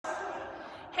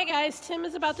Hey guys, Tim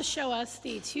is about to show us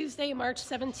the Tuesday, March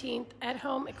 17th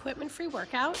at-home equipment-free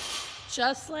workout.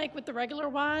 Just like with the regular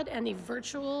WOD and the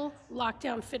virtual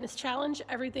lockdown fitness challenge,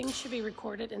 everything should be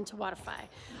recorded into Wodify.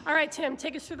 All right, Tim,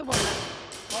 take us through the warm-up.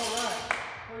 All right,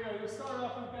 here we go. We'll start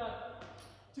off, we've got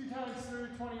 2 times through,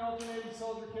 20 alternating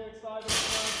soldier kicks, 5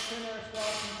 inclines, 10 air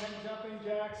squats, and 10 jumping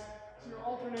jacks. So your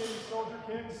alternating soldier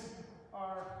kicks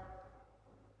are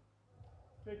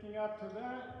picking up to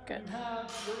that. Good. You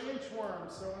have your inchworm.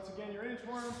 So once again, your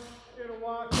inchworm, it'll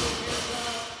walk, hands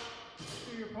out,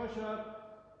 do your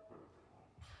push-up,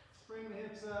 bring the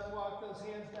hips up, walk those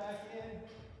hands back in.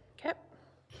 Okay.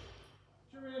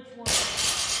 Your inchworm,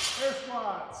 air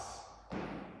squats.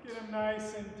 Get them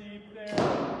nice and deep there.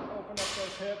 Open up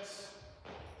those hips.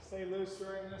 Stay loose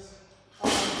during this.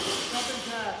 Jumping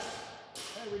jacks.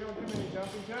 Hey, we don't do many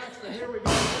jumping jacks, but here we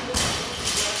go.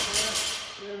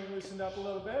 Here we loosened up a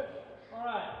little bit. All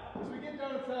right, as we get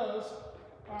done with those,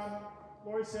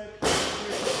 Lori said,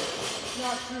 it's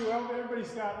not true. Well,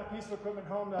 everybody's got a piece of equipment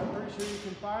home that I'm pretty sure you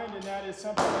can find, and that is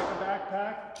something like a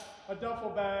backpack, a duffel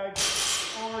bag,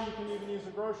 or you can even use a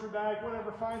grocery bag,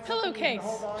 whatever. Find something you can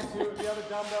hold on to. If you have a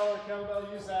dumbbell or a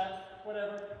kettlebell, use that,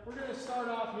 whatever. We're going to start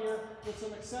off here with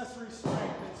some accessory strength,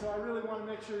 and so I really want to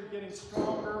make sure you're getting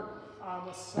stronger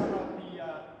with some of the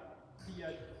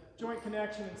joint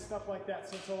connection and stuff like that.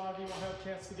 Since a lot of you won't have a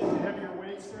chance to get to heavier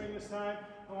weights during this time,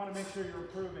 I want to make sure you're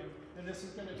improving, and this is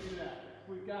going to do that.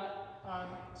 We've got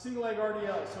single leg RDL.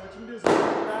 So what you can do is with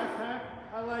your backpack.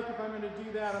 I like, if I'm going to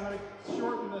do that, I'm going to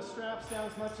shorten the straps down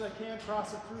as much as I can,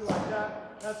 cross it through like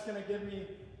that. That's going to give me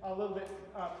a little bit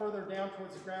further down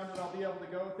towards the ground, but I'll be able to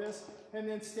go with this. And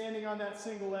then standing on that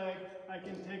single leg, I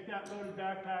can take that loaded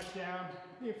backpack down.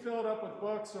 You can fill it up with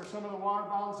books or some of the water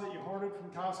bottles that you hoarded from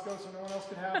Costco so no one else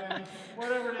could have any.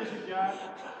 Whatever it is you got.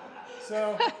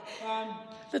 So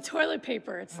the toilet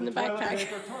paper, it's in the backpack.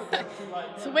 Toilet paper, too light.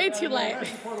 It's way too light.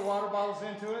 You pour the water bottles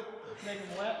into it, make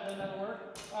them wet, then that'll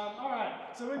work. All right,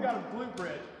 so we've got a glute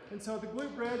bridge. And so the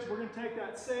glute bridge, we're going to take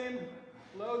that same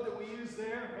load that we use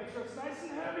there, make sure it's nice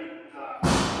and heavy.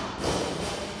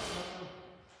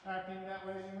 Acting that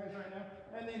way anyways right now.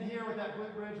 And then here with that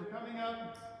glute bridge, we're coming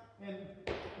up and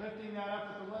lifting that up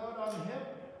with the load on the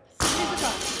hip.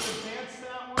 Advance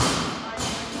that one, nice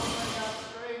one leg out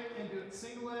straight, and do it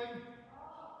single leg,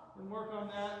 and work on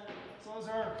that. So those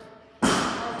are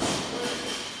our glutes.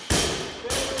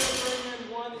 Then we're going to bring in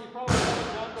one that you probably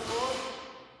haven't done before.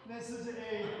 This is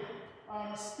a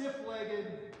stiff-legged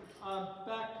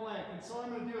back plank. And so what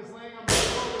I'm going to do is laying on my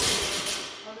shoulder,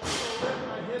 I'm just going to lift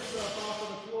my hips up off of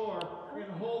the floor. We're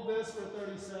going to hold this for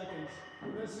 30 seconds.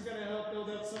 This is going to help build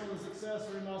up some of those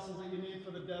accessory muscles that you need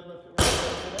for the deadlift.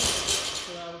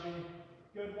 So that'll be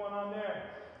a good one on there.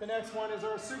 The next one is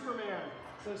our Superman.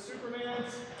 So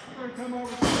Superman's, we're going to come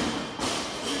over to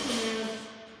Superman,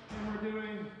 and we're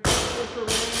doing upper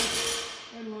raise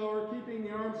and lower, keeping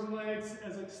the arms and legs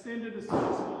as extended as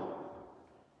possible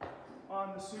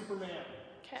on the Superman.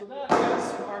 Okay. So that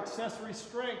is our accessory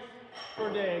strength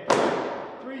per day.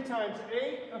 3 times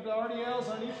 8 of the RDLs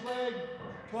on each leg,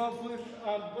 12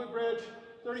 glute bridge,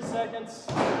 30 seconds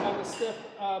on the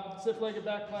stiff-legged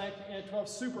back plank, and 12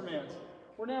 Supermans.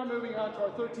 We're now moving on to our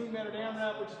 13-minute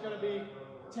AMRAP, which is going to be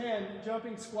 10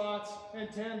 jumping squats and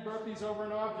 10 burpees over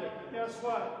an object. But guess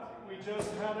what? We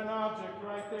just had an object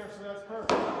right there, so that's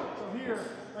perfect. So here,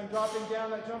 I'm dropping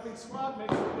down that jumping squat, make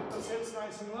sure we get those hips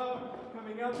nice and low,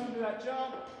 coming up into that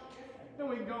jump. Then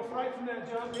we can go right from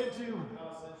that jump into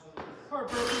our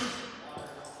burpees,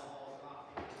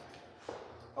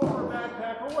 over a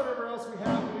backpack, or whatever else we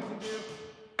have that we can do.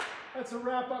 That's a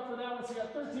wrap up for that one. So you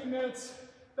got 13 minutes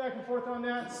back and forth on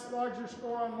that. Log your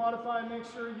score on Wodify. Make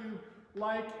sure you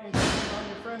like and comment on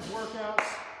your friends' workouts,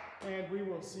 and we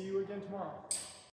will see you again tomorrow.